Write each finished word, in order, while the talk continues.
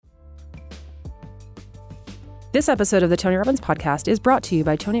This episode of the Tony Robbins Podcast is brought to you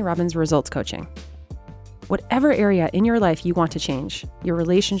by Tony Robbins Results Coaching. Whatever area in your life you want to change, your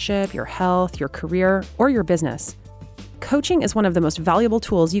relationship, your health, your career, or your business, coaching is one of the most valuable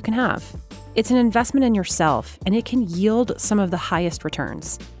tools you can have. It's an investment in yourself, and it can yield some of the highest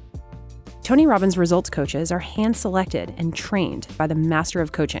returns. Tony Robbins Results Coaches are hand-selected and trained by the master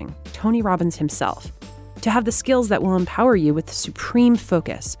of coaching, Tony Robbins himself, to have the skills that will empower you with supreme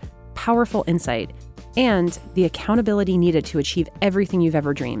focus, powerful insight, and the accountability needed to achieve everything you've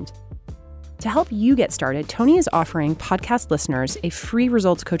ever dreamed. To help you get started, Tony is offering podcast listeners a free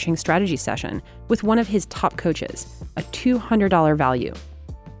results coaching strategy session with one of his top coaches, a $200 value.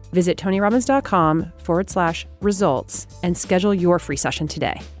 Visit tonyrobbins.com/results and schedule your free session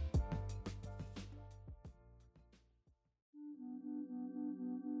today.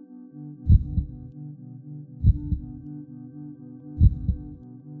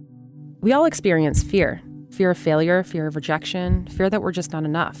 We all experience fear. Fear of failure, fear of rejection, fear that we're just not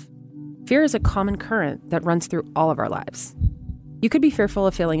enough. Fear is a common current that runs through all of our lives. You could be fearful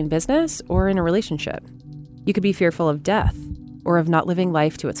of failing in business or in a relationship. You could be fearful of death or of not living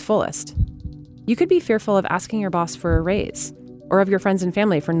life to its fullest. You could be fearful of asking your boss for a raise or of your friends and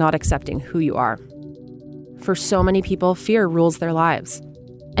family for not accepting who you are. For so many people, fear rules their lives.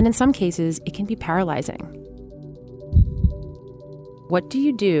 And in some cases, it can be paralyzing. What do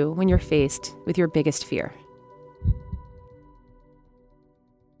you do when you're faced with your biggest fear?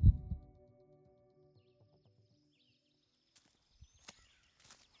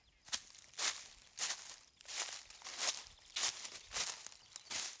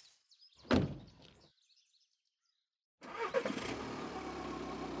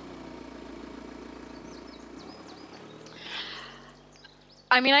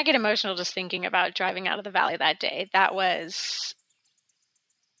 I mean, I get emotional just thinking about driving out of the valley that day. That was,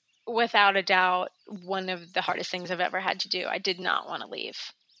 without a doubt, one of the hardest things I've ever had to do. I did not want to leave.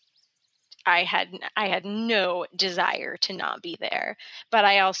 I had no desire to not be there. But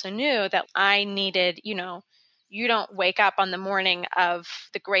I also knew that I needed, you don't wake up on the morning of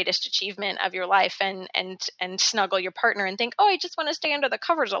the greatest achievement of your life and snuggle your partner and think, oh, I just want to stay under the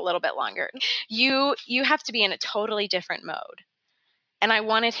covers a little bit longer. You have to be in a totally different mode. And I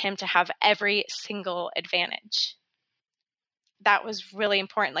wanted him to have every single advantage. That was really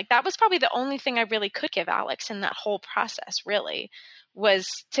important. Like, that was probably the only thing I really could give Alex in that whole process, really, was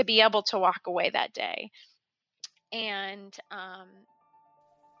to be able to walk away that day. And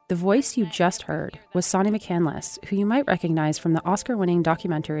the voice you just heard was Sanni McCandless, who you might recognize from the Oscar-winning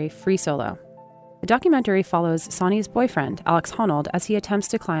documentary Free Solo. The documentary follows Sanni's boyfriend, Alex Honnold, as he attempts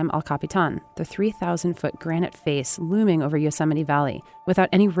to climb El Capitan, the 3,000-foot granite face looming over Yosemite Valley, without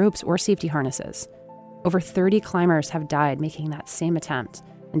any ropes or safety harnesses. Over 30 climbers have died making that same attempt,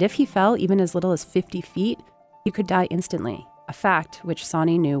 and if he fell even as little as 50 feet, he could die instantly, a fact which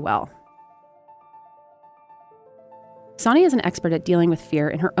Sanni knew well. Sanni is an expert at dealing with fear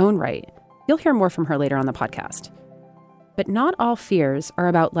in her own right. You'll hear more from her later on the podcast. But not all fears are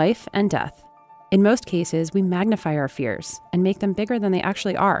about life and death. In most cases, we magnify our fears and make them bigger than they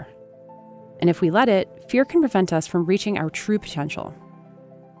actually are. And if we let it, fear can prevent us from reaching our true potential.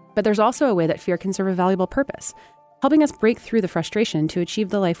 But there's also a way that fear can serve a valuable purpose, helping us break through the frustration to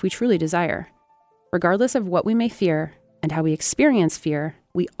achieve the life we truly desire. Regardless of what we may fear and how we experience fear,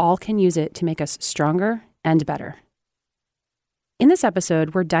 we all can use it to make us stronger and better. In this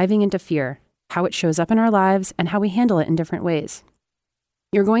episode, we're diving into fear, how it shows up in our lives, and how we handle it in different ways.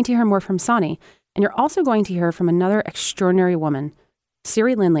 You're going to hear more from Sanni, and you're also going to hear from another extraordinary woman,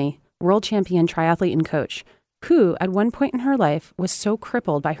 Siri Lindley, world champion triathlete and coach, who, at one point in her life, was so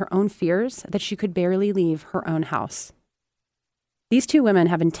crippled by her own fears that she could barely leave her own house. These two women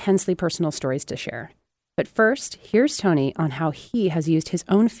have intensely personal stories to share. But first, here's Tony on how he has used his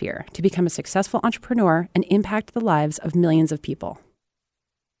own fear to become a successful entrepreneur and impact the lives of millions of people.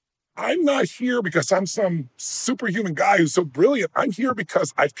 I'm not here because I'm some superhuman guy who's so brilliant. I'm here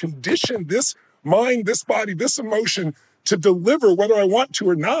because I've conditioned this mind, this body, this emotion to deliver whether I want to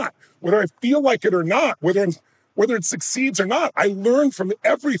or not, whether I feel like it or not, whether it succeeds or not. I learn from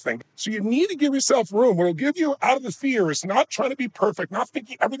everything. So you need to give yourself room. What will give you out of the fear is not trying to be perfect, not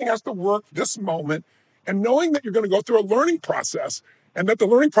thinking everything has to work this moment, and knowing that you're going to go through a learning process and that the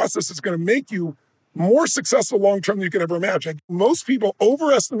learning process is going to make you more successful long-term than you could ever imagine. Most people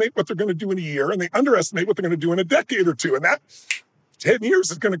overestimate what they're going to do in a year, and they underestimate what they're going to do in a decade or two. And that 10 years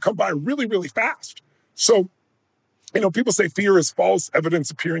is going to come by really, really fast. So, people say fear is false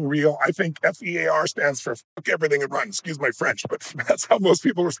evidence appearing real. I think FEAR stands for fuck everything and run. Excuse my French, but that's how most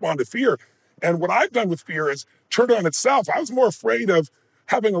people respond to fear. And what I've done with fear is turned on itself. I was more afraid of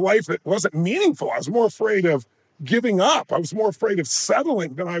having a life that wasn't meaningful. I was more afraid of giving up. I was more afraid of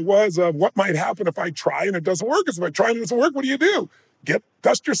settling than I was of what might happen if I try and it doesn't work. Because if I try and it doesn't work, what do?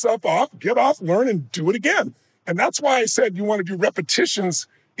 Dust yourself off, get off, learn, and do it again. And that's why I said you want to do repetitions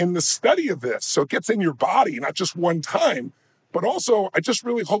in the study of this. So it gets in your body, not just one time. But also, I just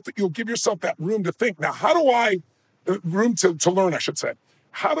really hope that you'll give yourself that room to think. Now, room to learn, I should say.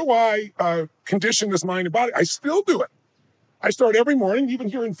 How do I condition this mind and body? I still do it. I start every morning, even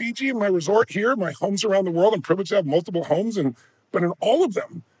here in Fiji, in my resort here, my homes around the world. I'm privileged to have multiple homes, but in all of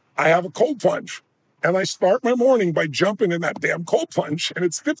them, I have a cold plunge. And I start my morning by jumping in that damn cold plunge. And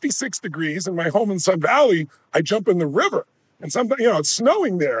it's 56 degrees. In my home in Sun Valley, I jump in the river. And sometimes, it's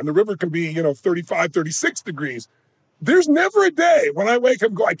snowing there, and the river can be, 35, 36 degrees. There's never a day when I wake up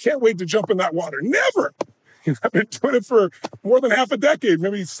and go, I can't wait to jump in that water. Never. I've been doing it for more than half a decade,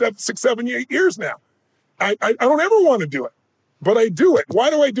 maybe 6, 7, 8 years now. I don't ever want to do it, but I do it. Why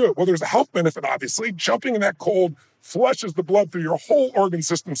do I do it? Well, there's a health benefit, obviously. Jumping in that cold flushes the blood through your whole organ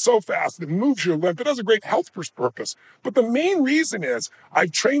system so fast, it moves your lymph. It has a great health purpose. But the main reason is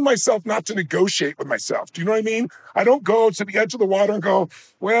I've trained myself not to negotiate with myself. Do you know what I mean? I don't go to the edge of the water and go,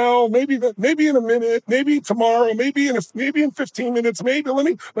 well, maybe in a minute, maybe tomorrow, maybe in 15 minutes, maybe let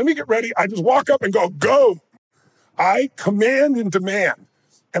me get ready. I just walk up and go. I command and demand.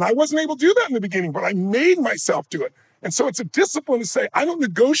 And I wasn't able to do that in the beginning, but I made myself do it. And so it's a discipline to say, I don't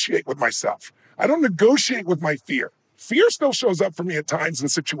negotiate with myself. I don't negotiate with my fear. Fear still shows up for me at times in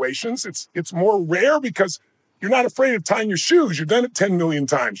situations. It's more rare because you're not afraid of tying your shoes. You've done it 10 million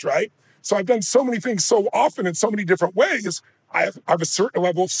times, right? So I've done so many things so often in so many different ways. I have a certain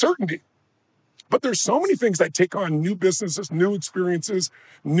level of certainty. But there's so many things I take on, new businesses, new experiences,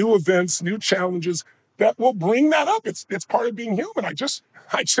 new events, new challenges that will bring that up. It's part of being human. I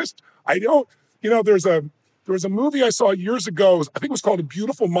don't, there was a movie I saw years ago. I think it was called A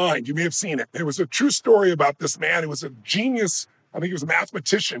Beautiful Mind. You may have seen it. It was a true story about this man. It was a genius. I think he was a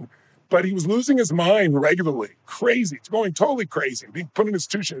mathematician, but he was losing his mind regularly. Crazy. It's going totally crazy. Being put in an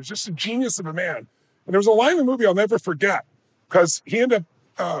institution. It was just a genius of a man. And there was a line in the movie I'll never forget because he ended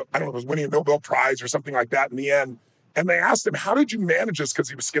up, I don't know, it was winning a Nobel Prize or something like that in the end. And they asked him, how did you manage this? Because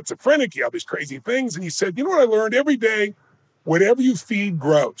he was schizophrenic. He had these crazy things. And he said, you know what I learned? Every day, whatever you feed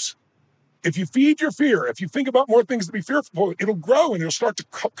grows. If you feed your fear, if you think about more things to be fearful, it'll grow and it'll start to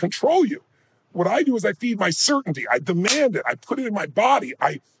control you. What I do is I feed my certainty. I demand it. I put it in my body.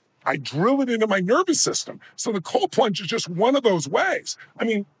 I drill it into my nervous system. So the cold plunge is just one of those ways. I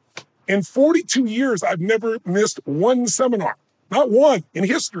mean, in 42 years, I've never missed one seminar. Not one in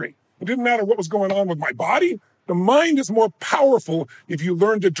history. It didn't matter what was going on with my body. The mind is more powerful if you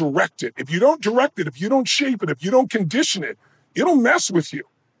learn to direct it. If you don't direct it, if you don't shape it, if you don't condition it, it'll mess with you.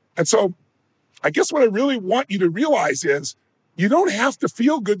 And so I guess what I really want you to realize is you don't have to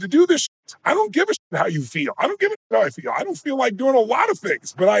feel good to do this shit. I don't give a shit how you feel. I don't give a shit how I feel. I don't feel like doing a lot of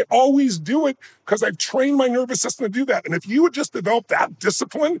things, but I always do it because I've trained my nervous system to do that. And if you would just develop that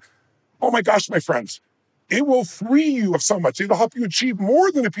discipline, oh my gosh, my friends, it will free you of so much. It'll help you achieve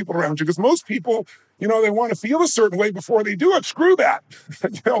more than the people around you because most people, they want to feel a certain way before they do it. Screw that.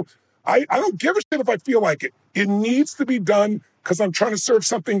 I don't give a shit if I feel like it. It needs to be done because I'm trying to serve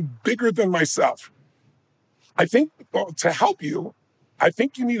something bigger than myself. I think to help you, I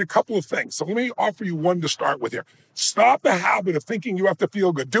think you need a couple of things. So let me offer you one to start with here. Stop the habit of thinking you have to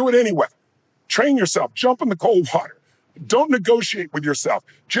feel good. Do it anyway. Train yourself. Jump in the cold water. Don't negotiate with yourself.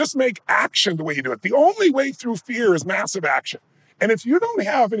 Just make action the way you do it. The only way through fear is massive action. And if you don't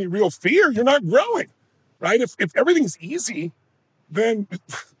have any real fear, you're not growing, right? If everything's easy, then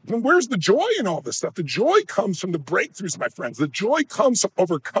where's the joy in all this stuff? The joy comes from the breakthroughs, my friends. The joy comes from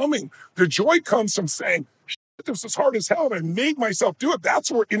overcoming. The joy comes from saying, this is hard as hell, and I made myself do it.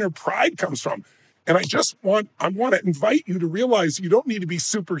 That's where inner pride comes from. And I want to invite you to realize you don't need to be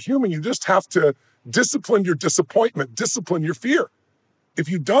superhuman. You just have to discipline your disappointment, discipline your fear. If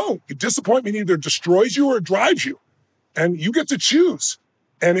you don't, your disappointment either destroys you or it drives you. And you get to choose.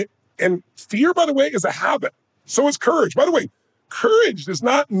 And fear, by the way, is a habit. So is courage. By the way, courage does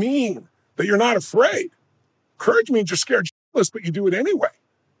not mean that you're not afraid. Courage means you're scared shitless, but you do it anyway.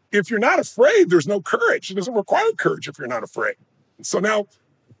 If you're not afraid, there's no courage. It doesn't require courage if you're not afraid. So now,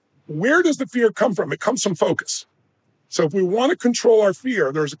 where does the fear come from? It comes from focus. So if we want to control our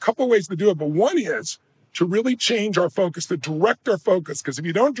fear, there's a couple of ways to do it, but one is to really change our focus, to direct our focus, because if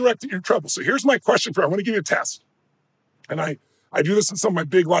you don't direct it, you're in trouble. So here's my question for you. I want to give you a test. And I do this in some of my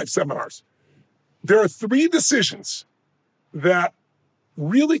big life seminars. There are 3 decisions that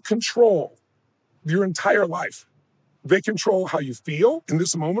really control your entire life. They control how you feel in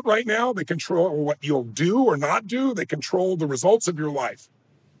this moment right now. They control what you'll do or not do. They control the results of your life.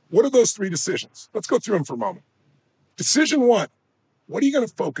 What are those 3 decisions? Let's go through them for a moment. Decision one, what are you going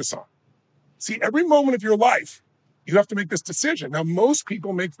to focus on? See, every moment of your life, you have to make this decision. Now, most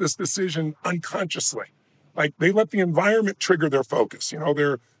people make this decision unconsciously. Like they let the environment trigger their focus.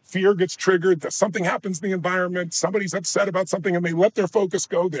 Their fear gets triggered, that something happens in the environment, somebody's upset about something, and they let their focus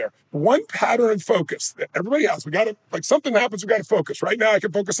go there. One pattern of focus that everybody has, something happens, we got to focus. Right now, I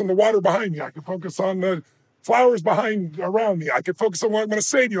can focus on the water behind me. I can focus on the flowers around me. I can focus on what I'm going to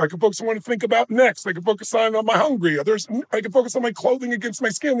say to you. I can focus on what to think about next. I can focus on, am I hungry? I can focus on my clothing against my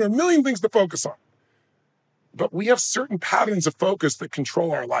skin. There are a million things to focus on. But we have certain patterns of focus that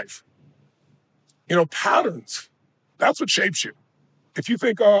control our life. Patterns, that's what shapes you. If you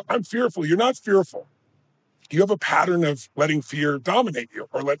think, oh, I'm fearful, you're not fearful. You have a pattern of letting fear dominate you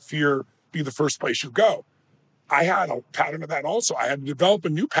or let fear be the first place you go. I had a pattern of that also. I had to develop a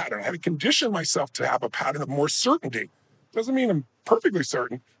new pattern. I had to condition myself to have a pattern of more certainty. Doesn't mean I'm perfectly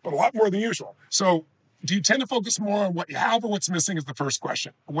certain, but a lot more than usual. So do you tend to focus more on what you have or what's missing is the first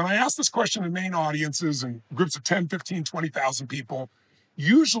question. When I ask this question in main audiences and groups of 10, 15, 20,000 people,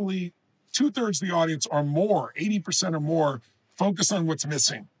 usually 2/3 of the audience or more, 80% or more, focus on what's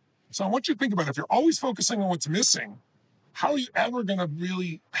missing. So I want you to think about it. If you're always focusing on what's missing, how are you ever going to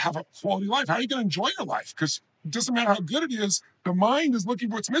really have a quality life? How are you going to enjoy your life? Because it doesn't matter how good it is, the mind is looking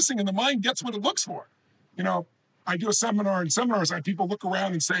for what's missing and the mind gets what it looks for. I do a seminar, and seminars, I have people look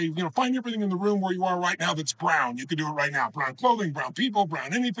around and say, find everything in the room where you are right now that's brown. You can do it right now. Brown clothing, brown people,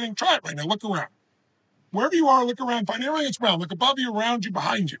 brown anything. Try it right now. Look around. Wherever you are, look around. Find everything that's brown. Look above you, around you,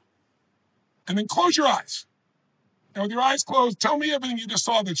 behind you. And then close your eyes. And with your eyes closed, tell me everything you just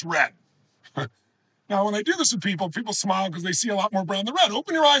saw that's red. Now, when I do this with people smile because they see a lot more brown than red.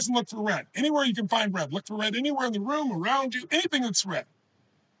 Open your eyes and look for red. Anywhere you can find red. Look for red anywhere in the room, around you, anything that's red.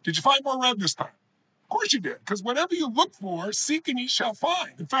 Did you find more red this time? Of course you did, because whatever you look for, seek and ye shall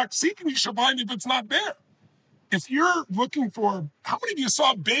find. In fact, seek and ye shall find if it's not there. If you're looking for, how many of you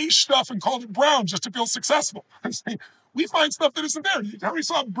saw beige stuff and called it brown just to feel successful? We find stuff that isn't there. How many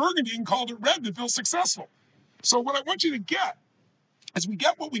saw burgundy and called it red to feel successful? So what I want you to get is we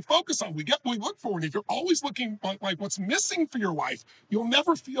get what we focus on, we get what we look for. And if you're always looking like what's missing for your life, you'll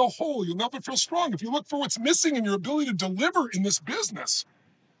never feel whole. You'll never feel strong. If you look for what's missing in your ability to deliver in this business,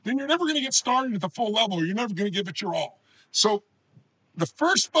 then you're never going to get started at the full level, or you're never going to give it your all. So the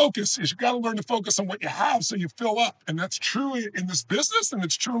first focus is you got to learn to focus on what you have so you fill up. And that's true in this business, and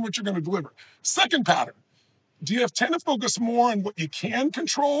it's true in what you're going to deliver. Second pattern, do you tend to focus more on what you can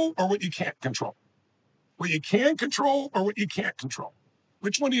control or what you can't control? What you can control or what you can't control?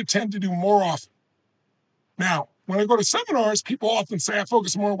 Which one do you tend to do more often? Now, when I go to seminars, people often say I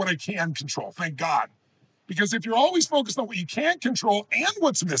focus more on what I can control. Thank God. Because if you're always focused on what you can't control and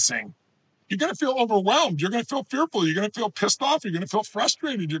what's missing, you're going to feel overwhelmed. You're going to feel fearful. You're going to feel pissed off. You're going to feel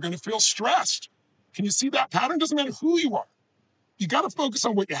frustrated. You're going to feel stressed. Can you see that pattern? Doesn't matter who you are. You got to focus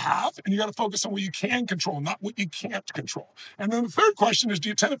on what you have, and you got to focus on what you can control, not what you can't control. And then the third question is, do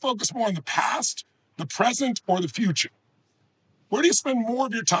you tend to focus more on the past, the present, or the future? Where do you spend more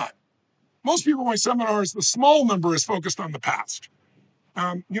of your time? Most people in my seminars, the small number is focused on the past.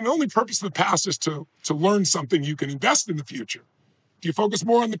 The only purpose of the past is to learn something you can invest in the future. Do you focus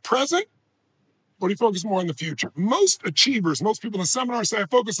more on the present, or do you focus more on the future? Most achievers, most people in the seminar say, I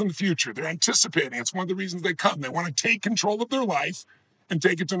focus on the future. They're anticipating. It's one of the reasons they come. They want to take control of their life and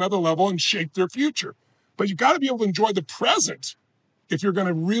take it to another level and shape their future. But you've got to be able to enjoy the present if you're going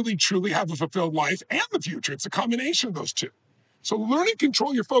to really, truly have a fulfilled life and the future. It's a combination of those two. So learning to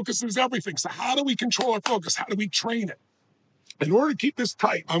control your focus is everything. So how do we control our focus? How do we train it? In order to keep this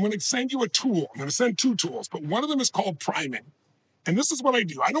tight, I'm going to send you a tool. I'm going to send 2 tools, but one of them is called priming. And this is what I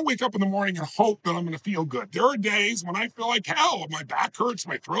do. I don't wake up in the morning and hope that I'm going to feel good. There are days when I feel like hell. My back hurts,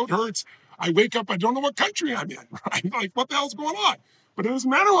 my throat hurts. I wake up, I don't know what country I'm in. I'm like, what the hell's going on? But it doesn't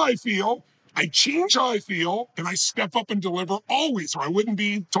matter how I feel. I change how I feel, and I step up and deliver always, or I wouldn't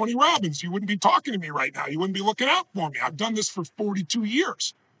be Tony Robbins. You wouldn't be talking to me right now. You wouldn't be looking out for me. I've done this for 42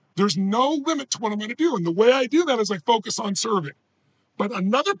 years. There's no limit to what I'm going to do. And the way I do that is I focus on serving. But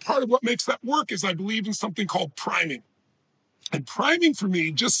another part of what makes that work is I believe in something called priming. And priming for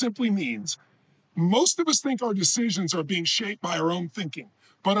me just simply means most of us think our decisions are being shaped by our own thinking.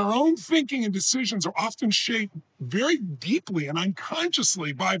 But our own thinking and decisions are often shaped very deeply and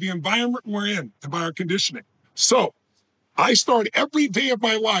unconsciously by the environment we're in and by our conditioning. So I start every day of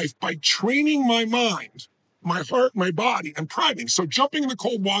my life by training my mind, my heart, my body, and priming. So jumping in the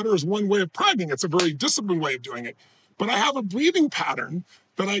cold water is one way of priming. It's a very disciplined way of doing it. But I have a breathing pattern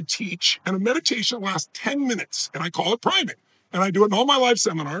that I teach, and a meditation lasts 10 minutes, and I call it priming. And I do it in all my live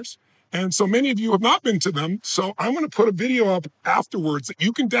seminars. And so many of you have not been to them. So I'm going to put a video up afterwards that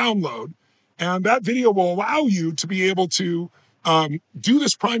you can download. And that video will allow you to be able to do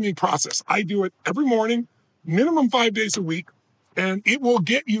this priming process. I do it every morning, minimum 5 days a week, and it will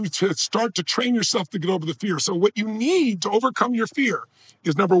get you to start to train yourself to get over the fear. So what you need to overcome your fear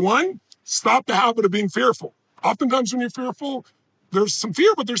is, number one, stop the habit of being fearful. Oftentimes when you're fearful, there's some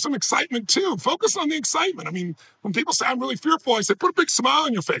fear, but there's some excitement too. Focus on the excitement. I mean, when people say I'm really fearful, I say, put a big smile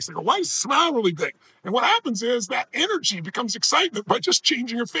on your face. They go, why is the smile really big? And what happens is that energy becomes excitement by just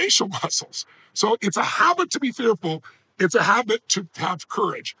changing your facial muscles. So it's a habit to be fearful. It's a habit to have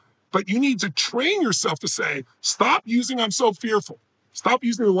courage. But you need to train yourself to say, stop using I'm so fearful. Stop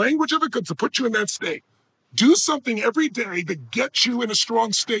using the language of it to put you in that state. Do something every day that gets you in a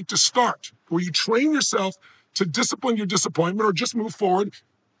strong state to start, where you train yourself to discipline your disappointment or just move forward.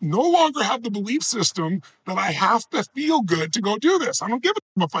 No longer have the belief system that I have to feel good to go do this. I don't give a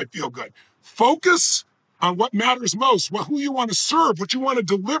damn if I feel good. Focus on what matters most, who you want to serve, what you want to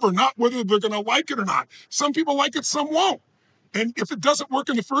deliver, not whether they're going to like it or not. Some people like it, some won't. And if it doesn't work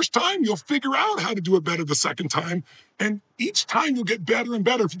in the first time, you'll figure out how to do it better the second time. And each time you'll get better and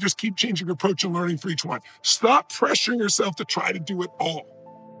better if you just keep changing your approach and learning for each one. Stop pressuring yourself to try to do it all.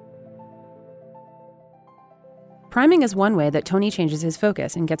 Priming is one way that Tony changes his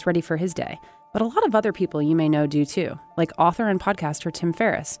focus and gets ready for his day. But a lot of other people you may know do too, like author and podcaster Tim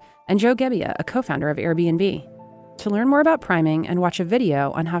Ferriss and Joe Gebbia, a co-founder of Airbnb. To learn more about priming and watch a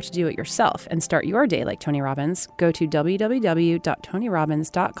video on how to do it yourself and start your day like Tony Robbins, go to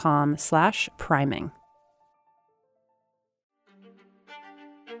www.tonyrobbins.com/priming.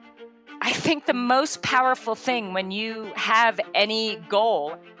 I think the most powerful thing when you have any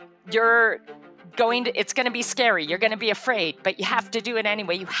goal, it's going to be scary. You're going to be afraid, but you have to do it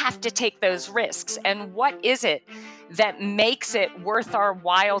anyway. You have to take those risks. And what is it that makes it worth our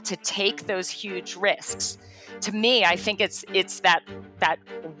while to take those huge risks? To me, I think it's that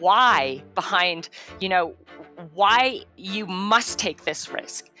why behind, why you must take this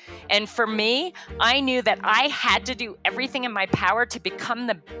risk. And for me, I knew that I had to do everything in my power to become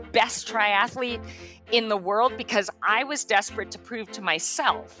the best triathlete in the world because I was desperate to prove to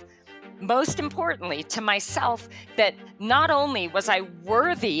myself, most importantly to myself, that not only was I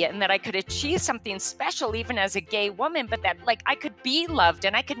worthy and that I could achieve something special even as a gay woman, but that I could be loved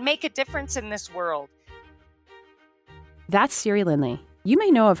and I could make a difference in this world. That's Siri Lindley. You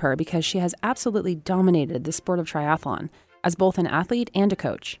may know of her because she has absolutely dominated the sport of triathlon as both an athlete and a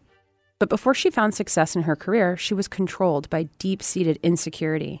coach. But before she found success in her career, she was controlled by deep-seated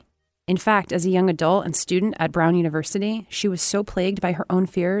insecurity. In fact, as a young adult and student at Brown University, she was so plagued by her own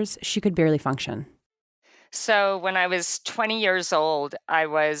fears, she could barely function. So when I was 20 years old, I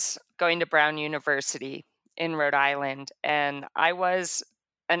was going to Brown University in Rhode Island, and I was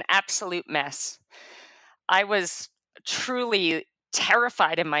an absolute mess. I was truly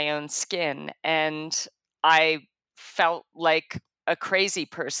terrified in my own skin, and I felt like a crazy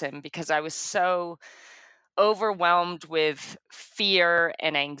person because I was so overwhelmed with fear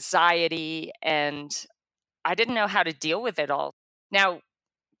and anxiety, and I didn't know how to deal with it all. Now,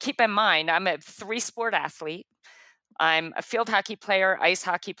 keep in mind, I'm a 3-sport athlete. I'm a field hockey player, ice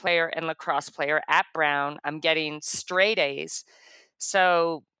hockey player, and lacrosse player at Brown. I'm getting straight A's.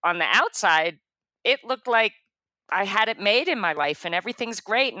 So on the outside, it looked like I had it made in my life and everything's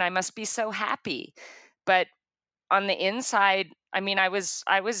great and I must be so happy. But on the inside, I mean, I was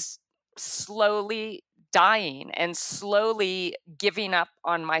slowly dying and slowly giving up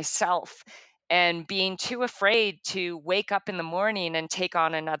on myself and being too afraid to wake up in the morning and take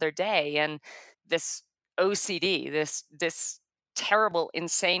on another day. And this OCD, this terrible,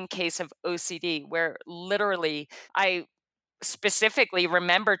 insane case of OCD, where literally I specifically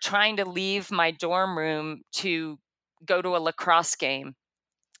remember trying to leave my dorm room to go to a lacrosse game.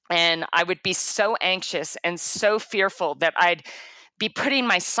 And I would be so anxious and so fearful that I'd be putting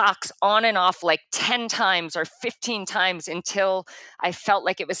my socks on and off 10 times or 15 times until I felt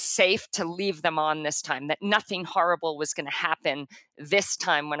like it was safe to leave them on this time, that nothing horrible was going to happen this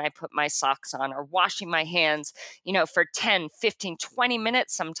time when I put my socks on, or washing my hands, for 10, 15, 20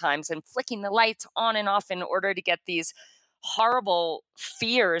 minutes sometimes, and flicking the lights on and off in order to get these horrible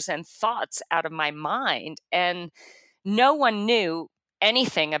fears and thoughts out of my mind. And no one knew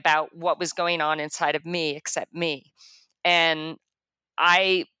anything about what was going on inside of me except me. And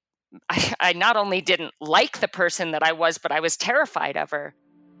I not only didn't like the person that I was, but I was terrified of her.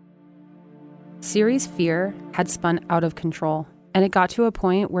 Siri's fear had spun out of control, and it got to a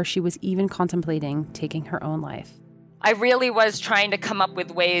point where she was even contemplating taking her own life. I really was trying to come up with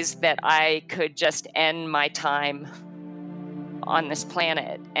ways that I could just end my time on this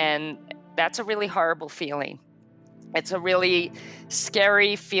planet, and that's a really horrible feeling. It's a really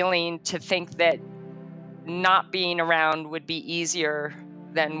scary feeling to think that not being around would be easier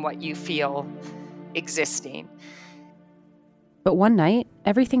than what you feel existing. But one night,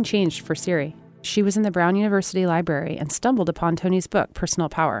 everything changed for Siri. She was in the Brown University library and stumbled upon Tony's book, Personal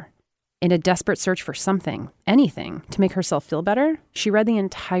Power. In a desperate search for something, anything, to make herself feel better, she read the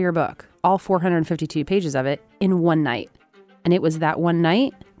entire book, all 452 pages of it, in one night. And it was that one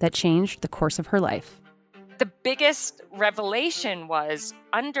night that changed the course of her life. The biggest revelation was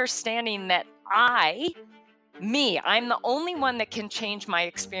understanding that I'm the only one that can change my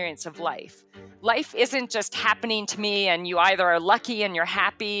experience of life. Life isn't just happening to me and you either are lucky and you're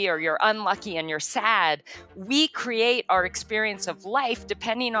happy or you're unlucky and you're sad. We create our experience of life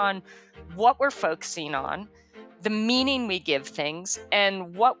depending on what we're focusing on, the meaning we give things,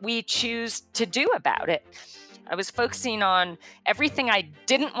 and what we choose to do about it. I was focusing on everything I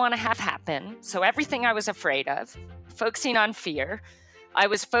didn't want to have happen, so everything I was afraid of, focusing on fear. I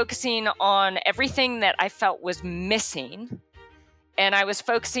was focusing on everything that I felt was missing, and I was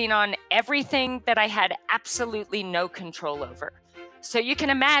focusing on everything that I had absolutely no control over. So you can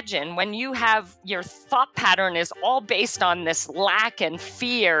imagine when you have your thought pattern is all based on this lack and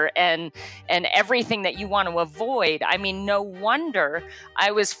fear and everything that you want to avoid. I mean, no wonder I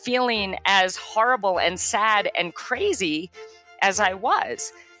was feeling as horrible and sad and crazy as I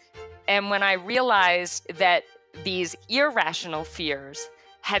was. And when I realized that these irrational fears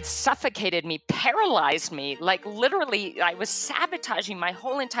had suffocated me, paralyzed me, like literally I was sabotaging my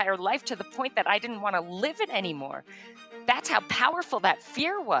whole entire life to the point that I didn't want to live it anymore. That's how powerful that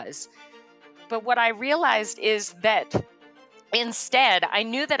fear was. But what I realized is that instead, I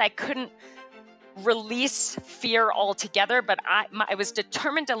knew that I couldn't release fear altogether, but I was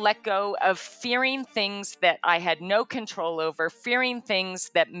determined to let go of fearing things that I had no control over, fearing things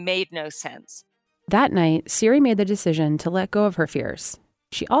that made no sense. That night, Siri made the decision to let go of her fears.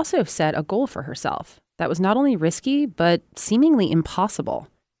 She also set a goal for herself that was not only risky, but seemingly impossible.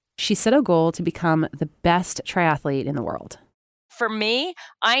 She set a goal to become the best triathlete in the world. For me,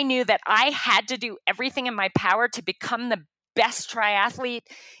 I knew that I had to do everything in my power to become the best triathlete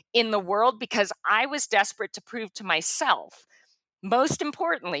in the world because I was desperate to prove to myself, most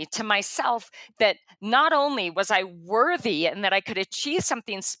importantly to myself, that not only was I worthy and that I could achieve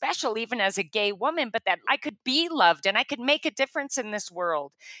something special even as a gay woman, but that I could be loved and I could make a difference in this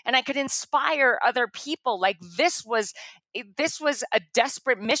world and I could inspire other people. Like this was a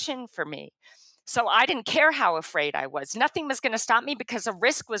desperate mission for me. So I didn't care how afraid I was. Nothing was going to stop me because a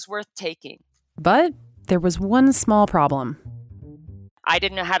risk was worth taking. But there was one small problem. I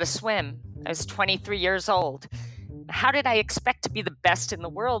didn't know how to swim. I was 23 years old. How did I expect to be the best in the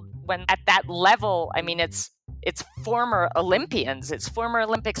world when at that level, I mean, it's former Olympians, it's former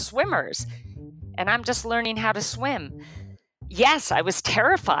Olympic swimmers, and I'm just learning how to swim. Yes, I was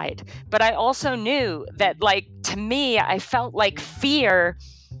terrified, but I also knew that, like, to me, I felt like fear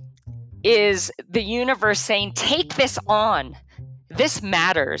is the universe saying, take this on. This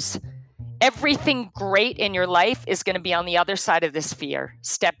matters. Everything great in your life is going to be on the other side of this fear.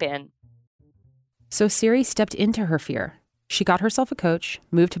 Step in. So Siri stepped into her fear. She got herself a coach,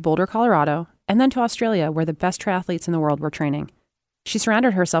 moved to Boulder, Colorado, and then to Australia, where the best triathletes in the world were training. She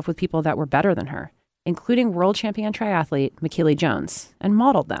surrounded herself with people that were better than her, including world champion triathlete McKeely Jones, and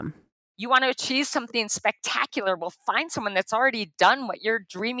modeled them. You want to achieve something spectacular, well, find someone that's already done what you're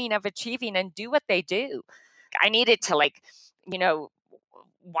dreaming of achieving and do what they do. I needed to,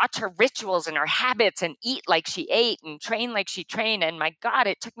 watch her rituals and her habits and eat like she ate and train like she trained. And my God,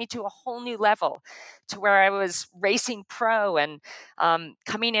 it took me to a whole new level to where I was racing pro and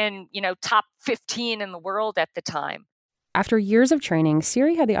coming in, top 15 in the world at the time. After years of training,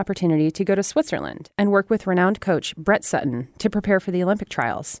 Siri had the opportunity to go to Switzerland and work with renowned coach Brett Sutton to prepare for the Olympic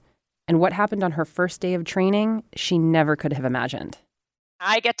trials. And what happened on her first day of training, she never could have imagined.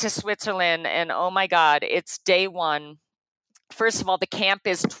 I get to Switzerland and oh my God, it's day one. First of all, the camp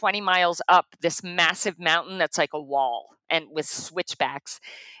is 20 miles up this massive mountain that's like a wall and with switchbacks.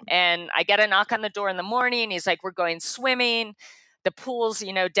 And I get a knock on the door in the morning. He's like, we're going swimming. The pool's,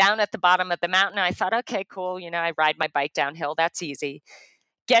 down at the bottom of the mountain. And I thought, okay, cool. I ride my bike downhill. That's easy.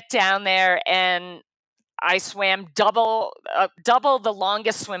 Get down there and I swam double the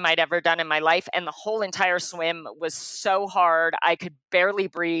longest swim I'd ever done in my life. And the whole entire swim was so hard. I could barely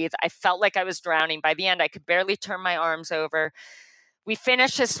breathe. I felt like I was drowning. By the end, I could barely turn my arms over. We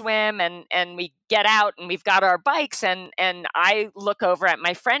finish the swim and we get out and we've got our bikes. And I look over at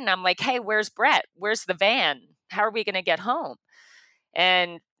my friend and I'm like, hey, where's Brett? Where's the van? How are we going to get home?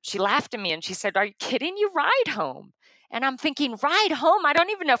 And she laughed at me and she said, are you kidding? You ride home. And I'm thinking, ride home? I don't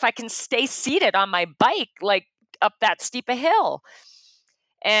even know if I can stay seated on my bike. Like, up that steep a hill.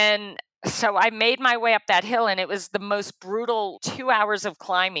 And so I made my way up that hill, and it was the most brutal 2 hours of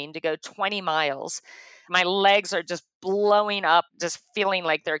climbing to go 20 miles. My legs are just blowing up, just feeling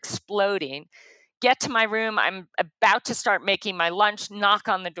like they're exploding. Get to my room. I'm about to start making my lunch, knock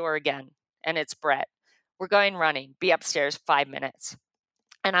on the door again. And it's Brett. We're going running. Be upstairs 5 minutes.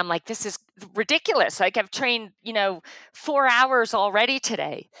 And I'm like, this is ridiculous. Like, I've trained, 4 hours already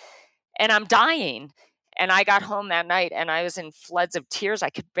today, and I'm dying. And I got home that night and I was in floods of tears. I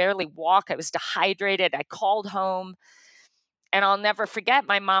could barely walk. I was dehydrated. I called home. And I'll never forget,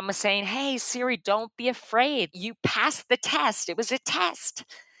 my mom was saying, "Hey, Siri, don't be afraid. You passed the test. It was a test."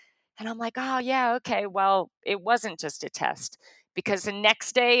 And I'm like, "Oh, yeah, okay." Well, it wasn't just a test, because the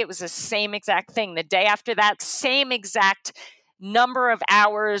next day it was the same exact thing. The day after that, same exact number of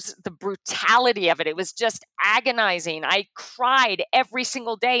hours, the brutality of it. It was just agonizing. I cried every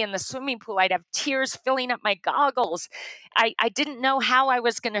single day in the swimming pool. I'd have tears filling up my goggles. I didn't know how I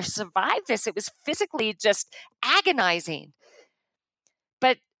was going to survive this. It was physically just agonizing.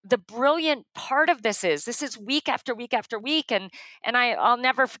 But the brilliant part of this is week after week after week. I'll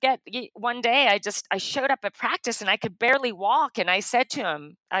never forget, one day I showed up at practice and I could barely walk. And I said to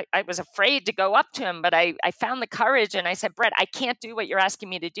him, I was afraid to go up to him, but I found the courage and I said, "Brett, I can't do what you're asking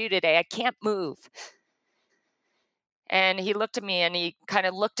me to do today. I can't move." And he looked at me and he kind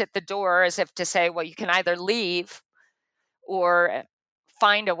of looked at the door as if to say, "Well, you can either leave or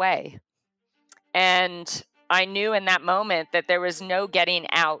find a way." And I knew in that moment that there was no getting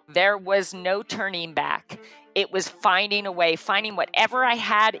out. There was no turning back. It was finding a way, finding whatever I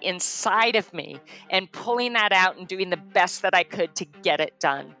had inside of me and pulling that out and doing the best that I could to get it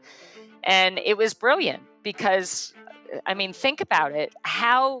done. And it was brilliant because, think about it.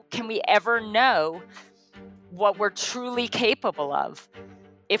 How can we ever know what we're truly capable of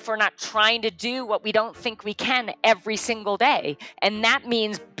if we're not trying to do what we don't think we can every single day? And that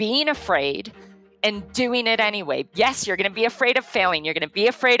means being afraid and doing it anyway. Yes, you're going to be afraid of failing. You're going to be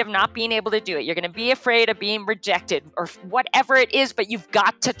afraid of not being able to do it. You're going to be afraid of being rejected or whatever it is, but you've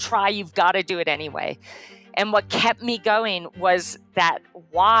got to try. You've got to do it anyway. And what kept me going was that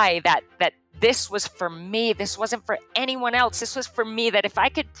why, that this was for me. This wasn't for anyone else. This was for me, that if I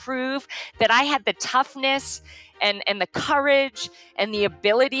could prove that I had the toughness and the courage and the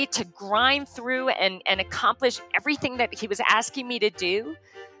ability to grind through and accomplish everything that he was asking me to do,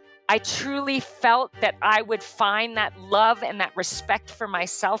 I truly felt that I would find that love and that respect for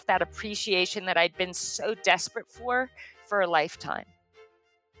myself, that appreciation that I'd been so desperate for a lifetime.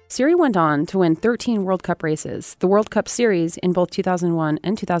 Siri went on to win 13 World Cup races, the World Cup Series in both 2001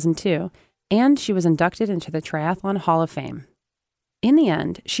 and 2002, and she was inducted into the Triathlon Hall of Fame. In the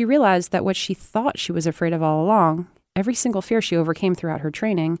end, she realized that what she thought she was afraid of all along, every single fear she overcame throughout her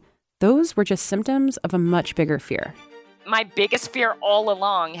training, those were just symptoms of a much bigger fear. My biggest fear all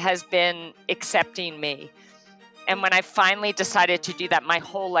along has been accepting me. And when I finally decided to do that, my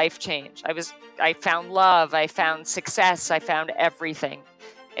whole life changed. I found love, I found success, I found everything.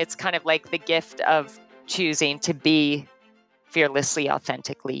 It's kind of like the gift of choosing to be fearlessly,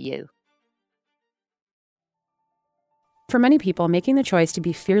 authentically you. For many people, making the choice to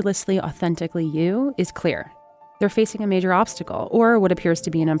be fearlessly, authentically you is clear. They're facing a major obstacle or what appears to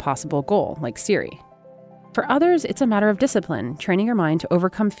be an impossible goal, like Siri. For others, it's a matter of discipline, training your mind to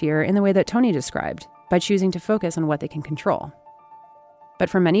overcome fear in the way that Tony described, by choosing to focus on what they can control. But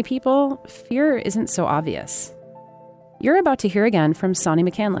for many people, fear isn't so obvious. You're about to hear again from Sanni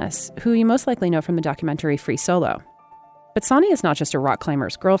McCandless, who you most likely know from the documentary Free Solo. But Sanni is not just a rock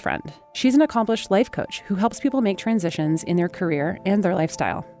climber's girlfriend. She's an accomplished life coach who helps people make transitions in their career and their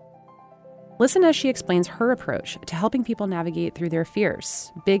lifestyle. Listen as she explains her approach to helping people navigate through their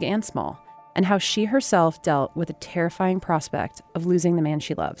fears, big and small, and how she herself dealt with the terrifying prospect of losing the man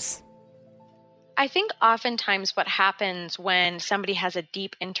she loves. I think oftentimes what happens when somebody has a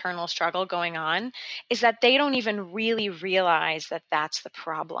deep internal struggle going on is that they don't even really realize that that's the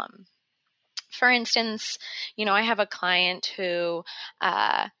problem. For instance, I have a client who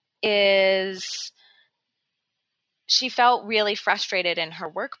she felt really frustrated in her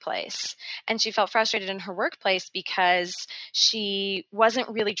workplace. And she felt frustrated in her workplace because she wasn't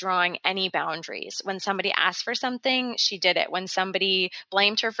really drawing any boundaries. When somebody asked for something, she did it. When somebody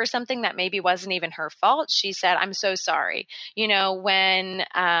blamed her for something that maybe wasn't even her fault, she said, "I'm so sorry."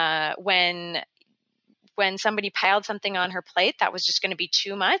 When somebody piled something on her plate that was just going to be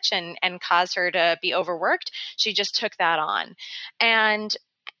too much and cause her to be overworked, she just took that on.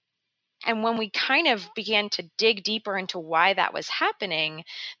 And when we kind of began to dig deeper into why that was happening,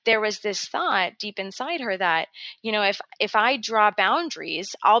 there was this thought deep inside her that, if I draw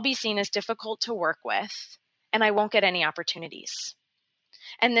boundaries, I'll be seen as difficult to work with. and I won't get any opportunities.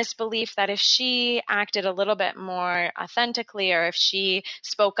 And this belief that if she acted a little bit more authentically, or if she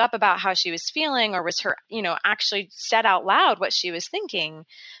spoke up about how she was feeling, or was her, actually said out loud what she was thinking,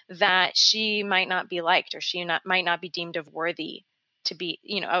 that she might not be liked, or might not be deemed of worthy to be,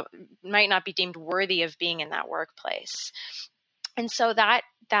 might not be deemed worthy of being in that workplace. And so that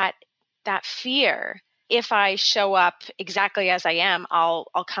fear, if I show up exactly as I am, I'll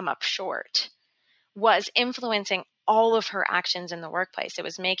come up short, was influencing all of her actions in the workplace. It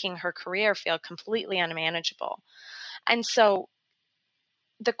was making her career feel completely unmanageable. And so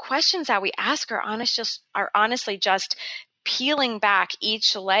the questions that we ask are honestly just peeling back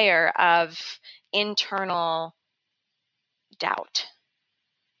each layer of internal doubt.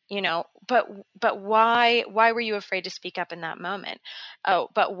 But why were you afraid to speak up in that moment? Oh,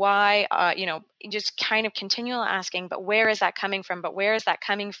 but why, just kind of continual asking, but where is that coming from? But where is that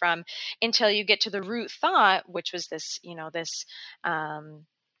coming from? Until you get to the root thought, which was this, I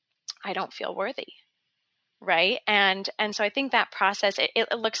don't feel worthy. Right. And so I think that process,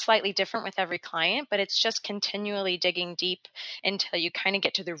 it looks slightly different with every client, but it's just continually digging deep until you kind of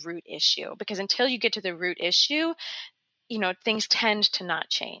get to the root issue, because until you get to the root issue, things tend to not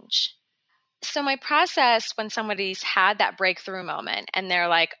change. So my process when somebody's had that breakthrough moment and they're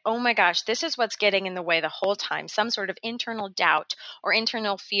like, oh my gosh, this is what's getting in the way the whole time, some sort of internal doubt or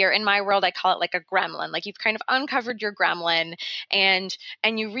internal fear. In my world, I call it like a gremlin. Like you've kind of uncovered your gremlin and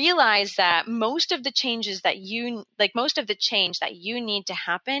you realize that most of the change that you need to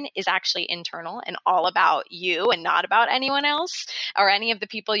happen is actually internal and all about you and not about anyone else or any of the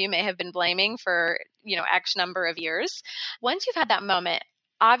people you may have been blaming for, X number of years. Once you've had that moment,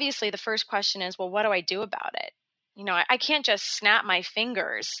 obviously, the first question is, well, what do I do about it? I can't just snap my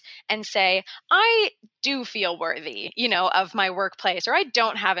fingers and say, I do feel worthy, of my workplace, or I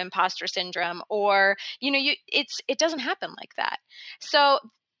don't have imposter syndrome, or, it doesn't happen like that. So,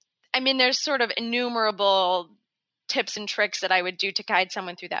 there's sort of innumerable tips and tricks that I would do to guide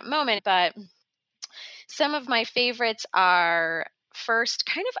someone through that moment. But some of my favorites are first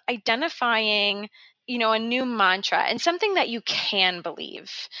kind of identifying a new mantra and something that you can believe.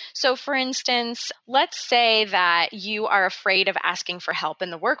 So for instance, let's say that you are afraid of asking for help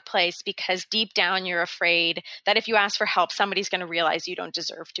in the workplace because deep down you're afraid that if you ask for help, somebody's going to realize you don't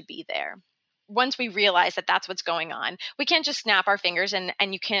deserve to be there. Once we realize that that's what's going on, we can't just snap our fingers and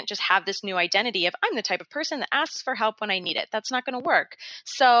you can't just have this new identity of I'm the type of person that asks for help when I need it. That's not going to work.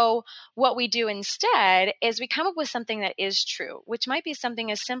 So what we do instead is we come up with something that is true, which might be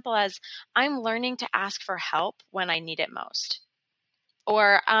something as simple as I'm learning to ask for help when I need it most.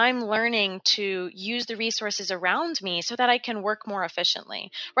 Or I'm learning to use the resources around me so that I can work more efficiently,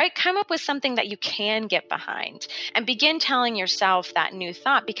 right? Come up with something that you can get behind and begin telling yourself that new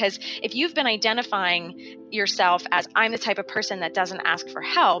thought. Because if you've been identifying yourself as I'm the type of person that doesn't ask for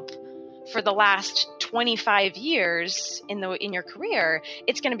help for the last 25 years in your career,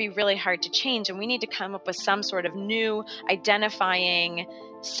 it's going to be really hard to change. And we need to come up with some sort of new identifying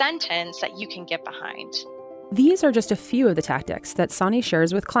sentence that you can get behind. These are just a few of the tactics that Sanni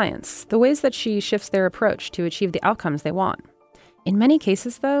shares with clients, the ways that she shifts their approach to achieve the outcomes they want. In many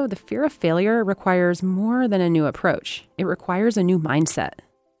cases, though, the fear of failure requires more than a new approach. It requires a new mindset.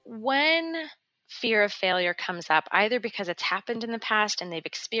 When fear of failure comes up, either because it's happened in the past and they've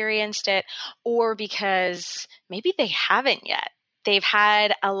experienced it, or because maybe they haven't yet. They've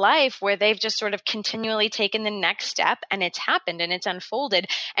had a life where they've just sort of continually taken the next step and it's happened and it's unfolded.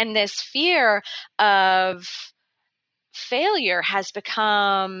 And this fear of failure has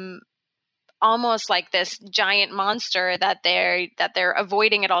become almost like this giant monster that they're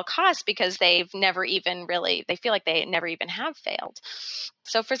avoiding at all costs because they feel like they never even have failed.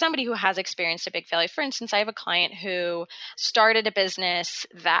 So for somebody who has experienced a big failure, for instance, I have a client who started a business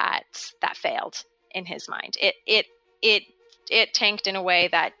that failed in his mind. It tanked in a way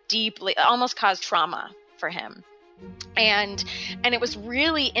that deeply almost caused trauma for him. And it was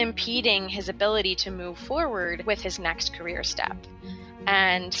really impeding his ability to move forward with his next career step.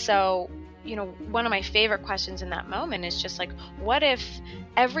 And so, one of my favorite questions in that moment is just like, what if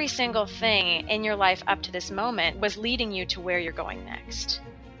every single thing in your life up to this moment was leading you to where you're going next?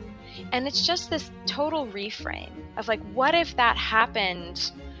 And it's just this total reframe of like, what if that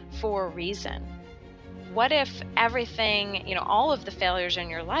happened for a reason? What if everything, all of the failures in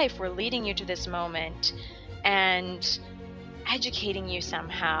your life were leading you to this moment and educating you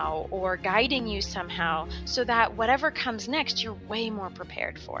somehow or guiding you somehow so that whatever comes next, you're way more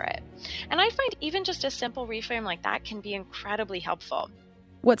prepared for it. And I find even just a simple reframe like that can be incredibly helpful.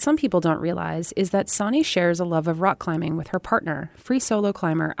 What some people don't realize is that Sanni shares a love of rock climbing with her partner, free solo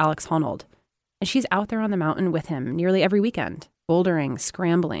climber Alex Honnold. And she's out there on the mountain with him nearly every weekend, bouldering,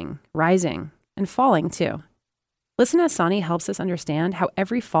 scrambling, rising, and falling too. Listen as Sanni helps us understand how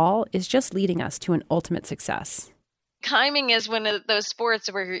every fall is just leading us to an ultimate success. Climbing is one of those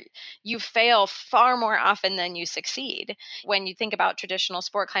sports where you fail far more often than you succeed. When you think about traditional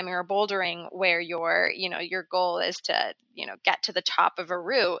sport climbing or bouldering, where your goal is to, get to the top of a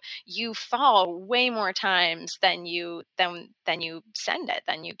route, you fall way more times than you send it,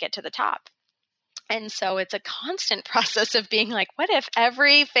 than you get to the top. And so it's a constant process of being like, what if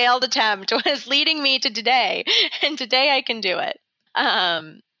every failed attempt was leading me to today, and today I can do it?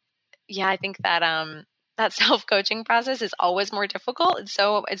 I think that that self-coaching process is always more difficult. It's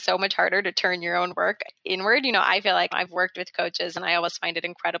so much harder to turn your own work inward. I feel like I've worked with coaches and I always find it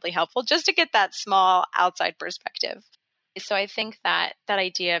incredibly helpful just to get that small outside perspective. So I think that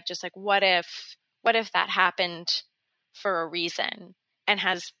idea of just like, what if that happened for a reason and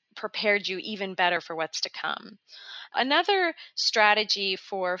has prepared you even better for what's to come. Another strategy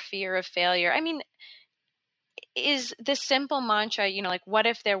for fear of failure, is this simple mantra, like, what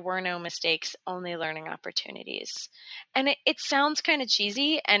if there were no mistakes, only learning opportunities? And it sounds kind of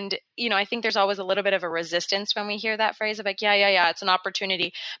cheesy. And, I think there's always a little bit of a resistance when we hear that phrase of like, yeah, it's an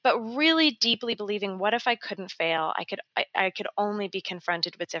opportunity. But really deeply believing, what if I couldn't fail? I could only be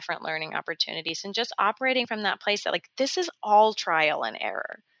confronted with different learning opportunities, and just operating from that place that like, this is all trial and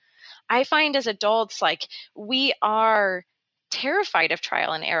error. I find as adults, like, we are terrified of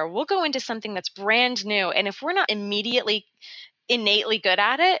trial and error. We'll go into something that's brand new, and if we're not immediately innately good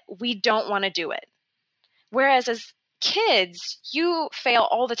at it, we don't want to do it. Whereas as kids, you fail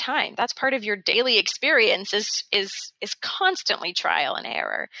all the time. That's part of your daily experience is constantly trial and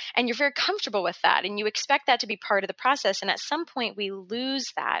error. And you're very comfortable with that, and you expect that to be part of the process. And at some point we lose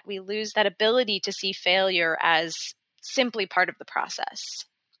that. We lose that ability to see failure as simply part of the process.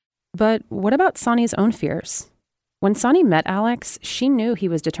 But what about Sanni's own fears? When Sanni met Alex, she knew he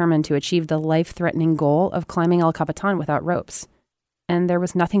was determined to achieve the life-threatening goal of climbing El Capitan without ropes, and there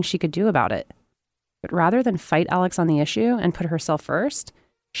was nothing she could do about it. But rather than fight Alex on the issue and put herself first,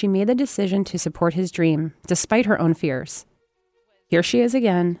 she made the decision to support his dream, despite her own fears. Here she is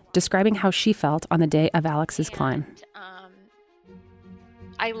again, describing how she felt on the day of Alex's climb.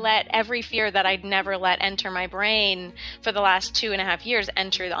 I let every fear that I'd never let enter my brain for the last 2.5 years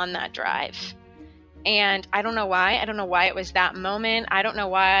enter on that drive. And I don't know why. I don't know why it was that moment. I don't know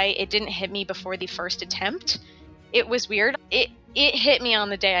why it didn't hit me before the first attempt. It was weird. It hit me on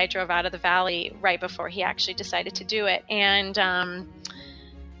the day I drove out of the valley, right before he actually decided to do it. And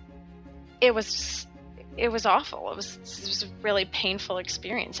it was awful. It was a really painful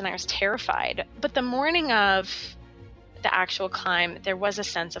experience, and I was terrified. But the morning of the actual climb, there was a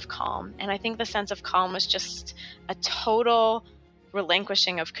sense of calm. And I think the sense of calm was just a total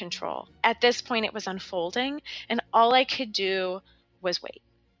relinquishing of control. At this point, it was unfolding, and all I could do was wait.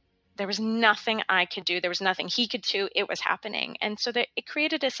 There was nothing I could do. There was nothing he could do. It was happening. And so it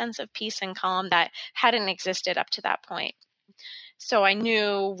created a sense of peace and calm that hadn't existed up to that point. So I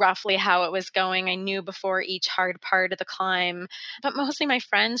knew roughly how it was going. I knew before each hard part of the climb, but mostly my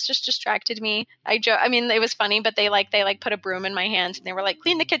friends just distracted me. It was funny, but they put a broom in my hands and they were like,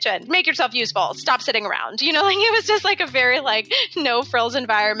 clean the kitchen, make yourself useful, stop sitting around. It was just like a very no frills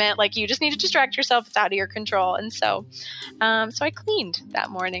environment. Like, you just need to distract yourself. It's out of your control. And so I cleaned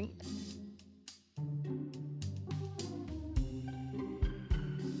that morning.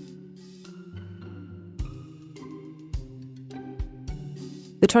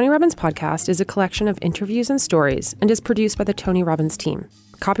 The Tony Robbins Podcast is a collection of interviews and stories and is produced by the Tony Robbins team.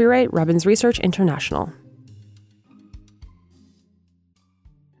 Copyright Robbins Research International.